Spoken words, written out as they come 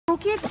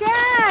get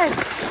Dad.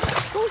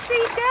 Go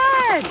see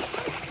Dad.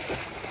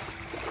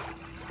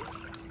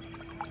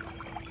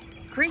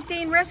 Great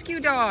Dane rescue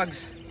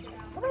dogs.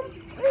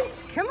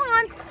 Come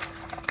on.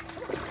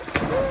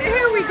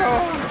 There we go.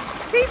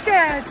 Save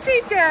Dad.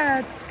 Save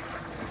Dad.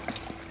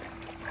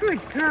 Good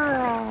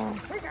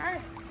girls.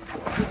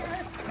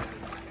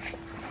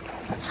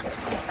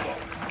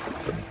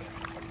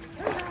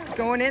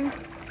 Going in.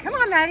 Come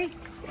on, Maddie.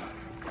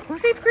 Go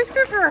save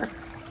Christopher.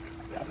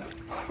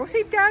 Go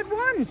save Dad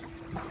one.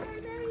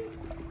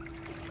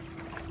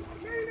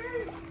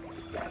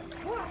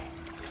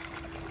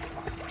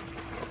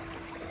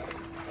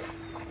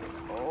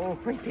 Oh,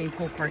 Great Dane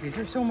pool parties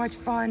are so much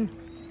fun.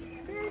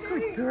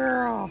 Good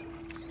girl.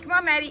 Come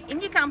on, Maddie.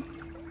 In you come.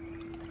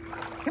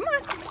 Come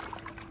on.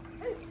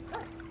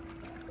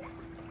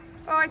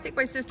 Oh, I think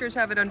my sisters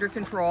have it under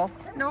control.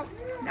 Nope.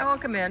 Now I'll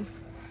come in.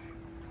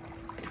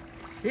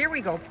 Here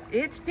we go.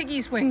 It's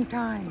piggy swing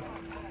time.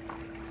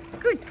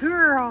 Good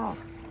girl.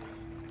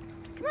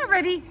 Come on,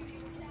 Revy.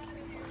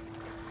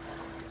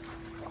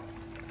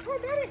 Come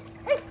on, Maddie.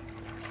 Hey.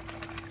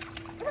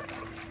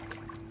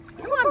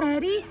 Come on,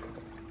 Maddie.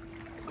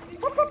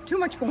 Too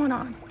much going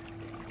on.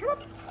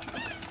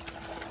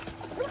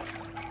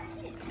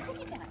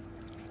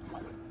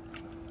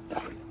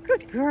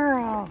 Good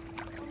girl.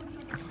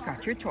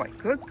 Got your toy.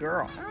 Good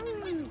girl.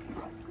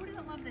 Who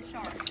doesn't love the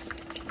shark?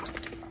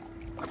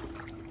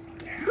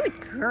 Good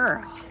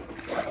girl.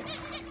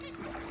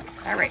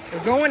 All right,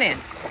 we're going in.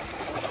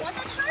 Want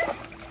that shark?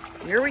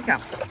 Here we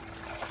come.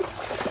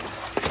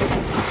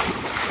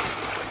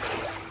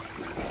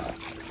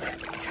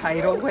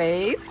 Tidal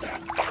wave.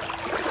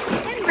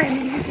 And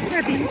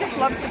Remy just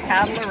loves to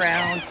paddle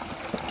around.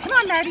 Come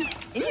on, Maddie.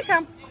 In you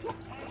come.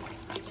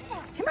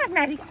 Come on,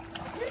 Maddie.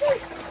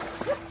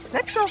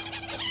 Let's go.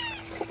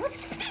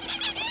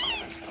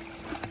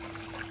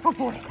 Oh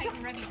boy.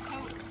 Tighten Revy's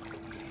coat.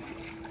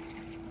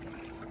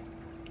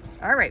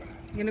 All right,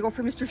 you gonna go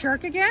for Mr.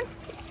 Shark again?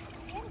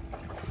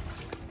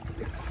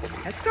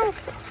 Let's go.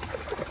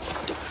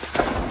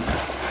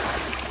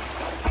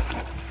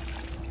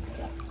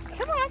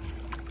 Come on.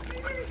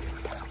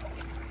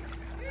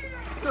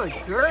 Good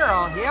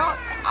girl. Yeah.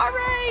 All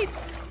right.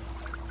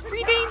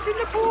 3 Danes in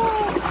the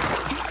pool.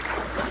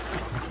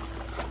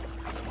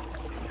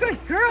 Good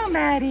girl,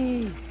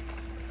 Maddie.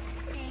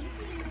 Thank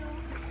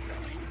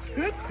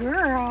you. Good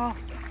girl.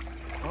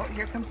 Oh,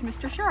 here comes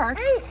Mr. Shark.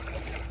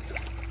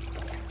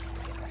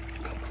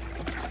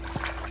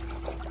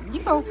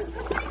 You go.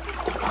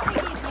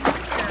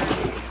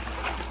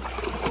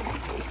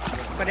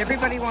 But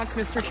everybody wants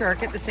Mr.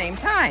 Shark at the same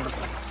time.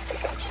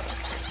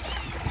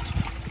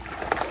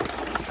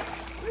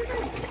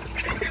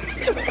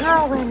 Good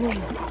girl, Remy.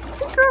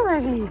 Good girl,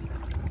 Remy.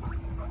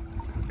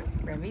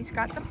 Remy's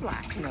got the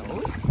black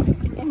nose,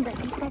 and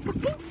Remy's got the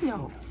pink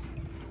nose.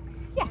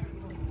 Yeah.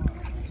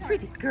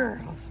 Pretty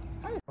girls.